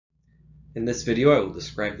In this video, I will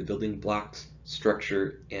describe the building blocks,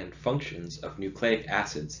 structure, and functions of nucleic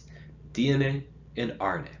acids, DNA, and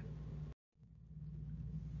RNA.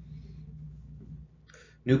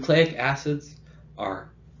 Nucleic acids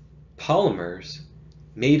are polymers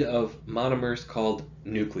made of monomers called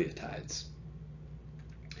nucleotides.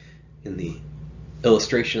 In the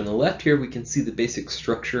illustration on the left here, we can see the basic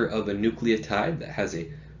structure of a nucleotide that has a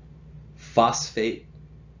phosphate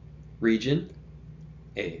region,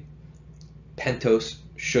 a pentose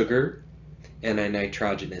sugar, and a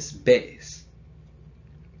nitrogenous base.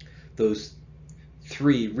 Those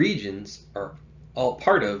three regions are all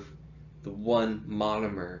part of the one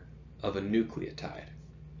monomer of a nucleotide.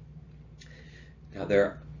 Now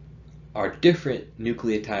there are different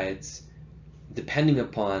nucleotides depending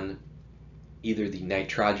upon either the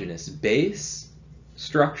nitrogenous base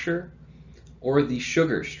structure or the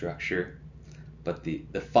sugar structure, but the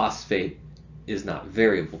phosphate is not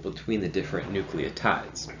variable between the different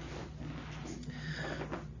nucleotides.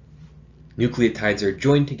 Nucleotides are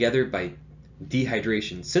joined together by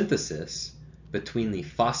dehydration synthesis between the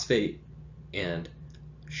phosphate and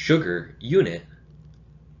sugar unit,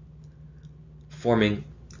 forming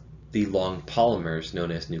the long polymers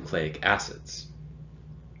known as nucleic acids.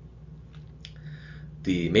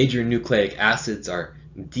 The major nucleic acids are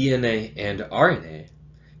DNA and RNA,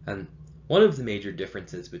 and one of the major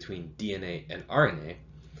differences between DNA and RNA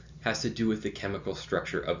has to do with the chemical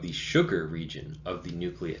structure of the sugar region of the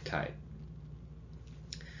nucleotide.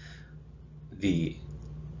 The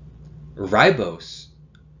ribose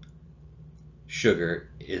sugar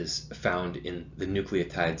is found in the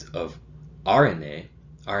nucleotides of RNA.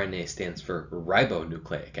 RNA stands for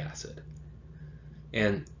ribonucleic acid.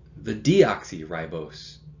 And the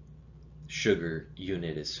deoxyribose sugar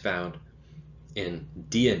unit is found in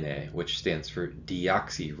DNA, which stands for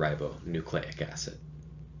deoxyribonucleic acid.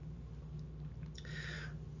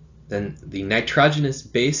 Then the nitrogenous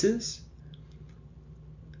bases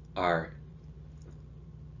are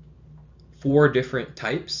 4 different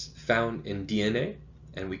types found in DNA,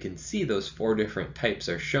 and we can see those 4 different types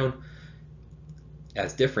are shown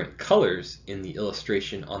as different colors in the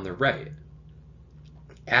illustration on the right.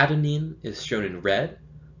 Adenine is shown in red,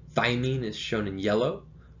 thymine is shown in yellow,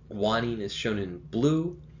 guanine is shown in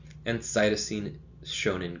blue, and cytosine is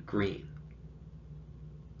shown in green.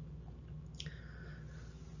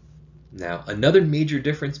 Now, another major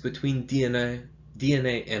difference between DNA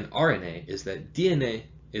and RNA is that DNA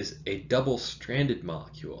is a double-stranded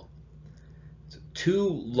molecule. So 2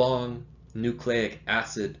 long nucleic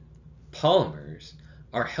acid polymers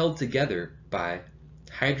are held together by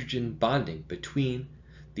hydrogen bonding between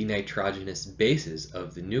the nitrogenous bases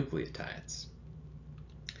of the nucleotides.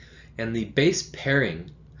 And the base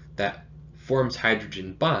pairing that forms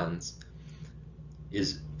hydrogen bonds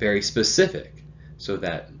is very specific, so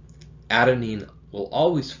that adenine will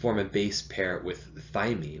always form a base pair with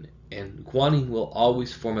thymine, and guanine will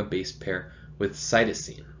always form a base pair with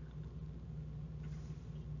cytosine.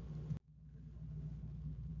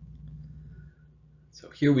 So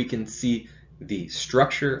here we can see the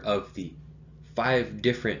structure of the 5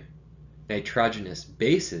 different nitrogenous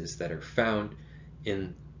bases that are found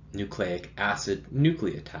in nucleic acid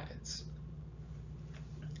nucleotides.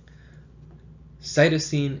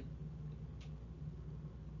 Cytosine,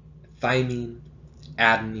 thymine,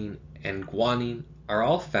 adenine, and guanine are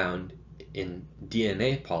all found in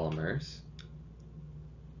DNA polymers.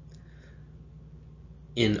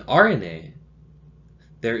 In RNA,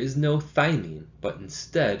 there is no thymine, but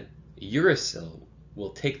instead uracil will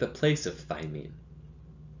take the place of thymine.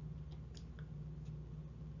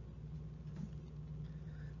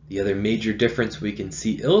 The other major difference we can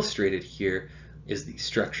see illustrated here is the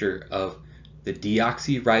structure of the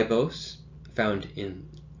deoxyribose found in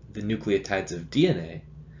the nucleotides of DNA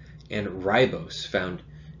and ribose found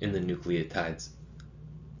in the nucleotides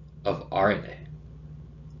of RNA.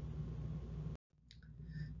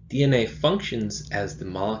 DNA functions as the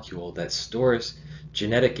molecule that stores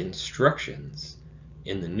genetic instructions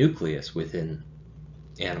in the nucleus within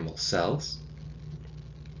animal cells.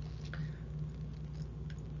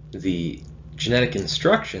 The genetic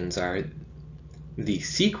instructions are the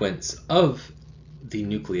sequence of the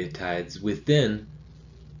nucleotides within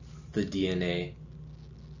the DNA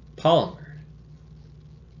polymer.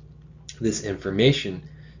 This information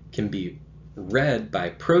can be read by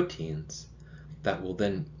proteins that will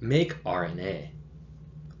then make RNA.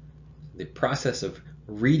 The process of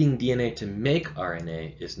reading DNA to make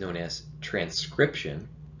RNA is known as transcription,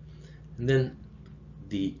 and then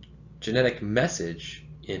the genetic message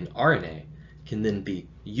in RNA can then be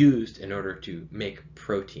used in order to make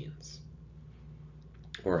proteins.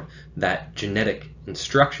 or that genetic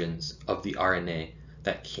instructions of the RNA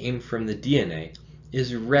that came from the DNA,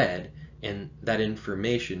 is read, and that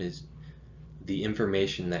information is the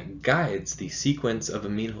information that guides the sequence of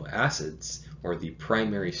amino acids, or the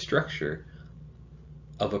primary structure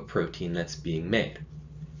of a protein that's being made.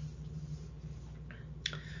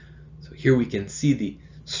 So here we can see the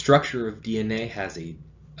structure of DNA has a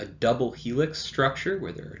double helix structure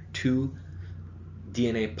where there are two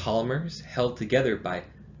DNA polymers held together by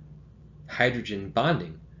hydrogen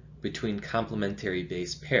bonding between complementary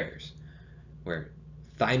base pairs, where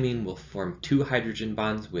thymine will form 2 hydrogen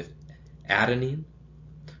bonds with adenine,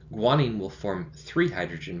 guanine will form 3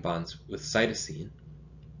 hydrogen bonds with cytosine,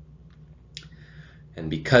 and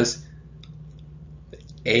because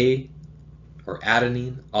A, or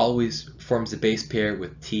adenine, always forms a base pair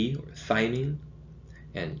with T, or thymine,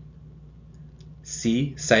 and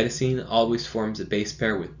C, cytosine, always forms a base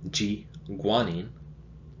pair with G, guanine,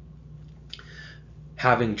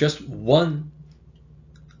 having just one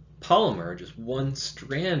polymer, just one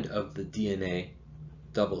strand of the DNA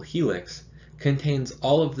double helix, contains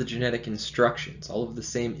all of the genetic instructions. All of the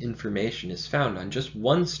same information is found on just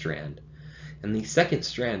one strand, and the second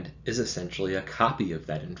strand is essentially a copy of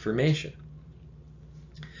that information.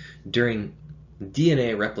 During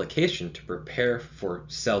DNA replication to prepare for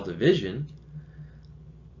cell division,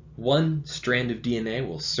 one strand of DNA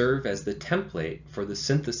will serve as the template for the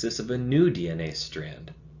synthesis of a new DNA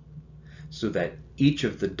strand, so that each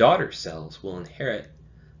of the daughter cells will inherit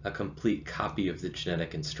a complete copy of the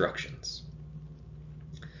genetic instructions.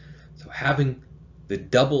 So having the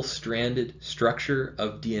double-stranded structure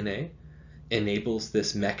of DNA enables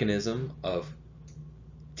this mechanism of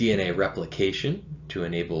DNA replication to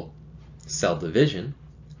enable cell division.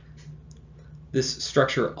 This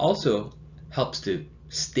structure also helps to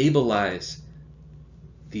stabilize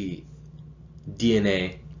the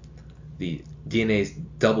DNA's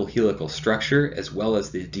double helical structure, as well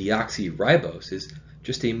as the deoxyribose is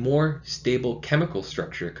just a more stable chemical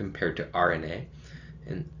structure compared to RNA,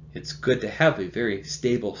 and it's good to have a very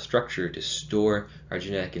stable structure to store our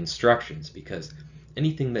genetic instructions, because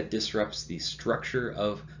anything that disrupts the structure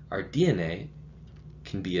of our DNA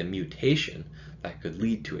can be a mutation that could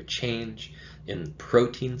lead to a change in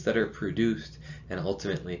proteins that are produced and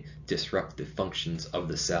ultimately disrupt the functions of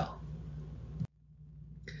the cell.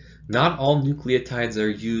 Not all nucleotides are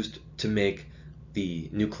used to make the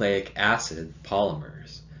nucleic acid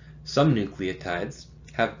polymers. Some nucleotides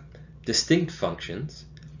have distinct functions.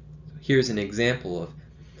 Here's an example of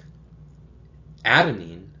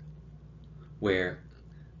adenine, where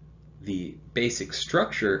the basic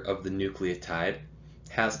structure of the nucleotide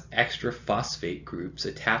has extra phosphate groups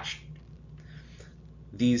attached.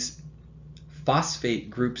 These phosphate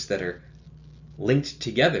groups that are linked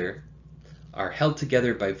together are held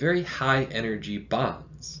together by very high energy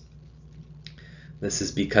bonds. This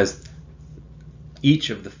is because each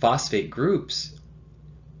of the phosphate groups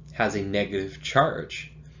has a negative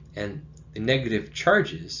charge, and the negative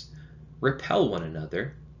charges repel one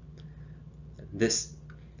another. This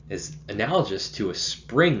is analogous to a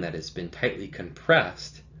spring that has been tightly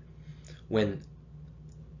compressed. When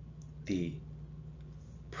the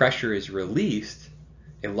pressure is released,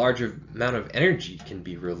 a large amount of energy can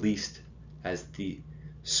be released as the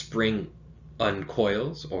spring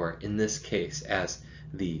uncoils, or in this case, as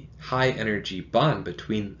the high energy bond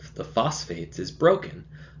between the phosphates is broken,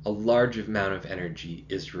 a large amount of energy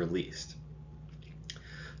is released.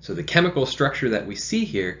 So the chemical structure that we see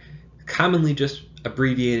here, commonly just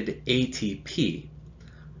abbreviated ATP,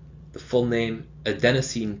 the full name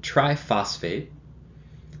adenosine triphosphate,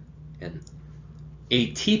 and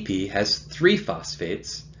ATP has 3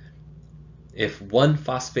 phosphates. If one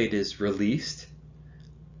phosphate is released,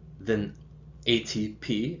 then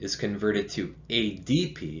ATP is converted to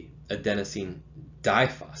ADP, adenosine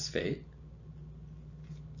diphosphate.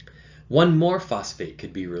 One more phosphate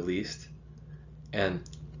could be released, and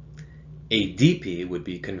ADP would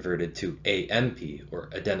be converted to AMP, or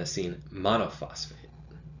adenosine monophosphate.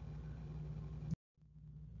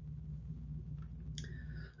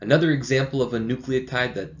 Another example of a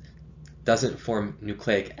nucleotide that doesn't form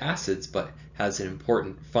nucleic acids but has an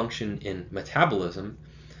important function in metabolism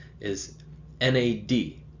is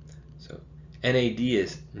NAD. So NAD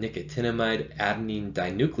is nicotinamide adenine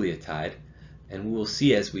dinucleotide, and we will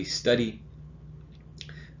see as we study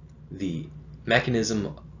the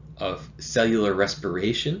mechanism of cellular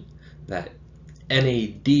respiration that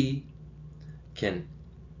NAD can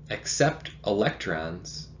accept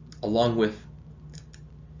electrons along with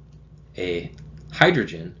a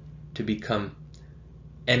hydrogen to become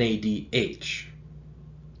NADH.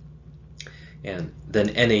 And then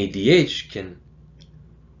NADH can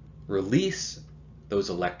release those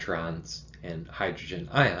electrons and hydrogen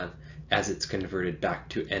ion as it's converted back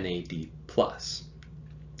to NAD+.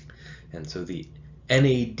 And so the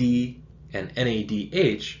NAD and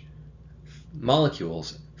NADH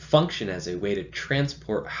molecules function as a way to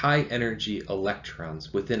transport high energy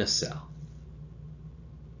electrons within a cell.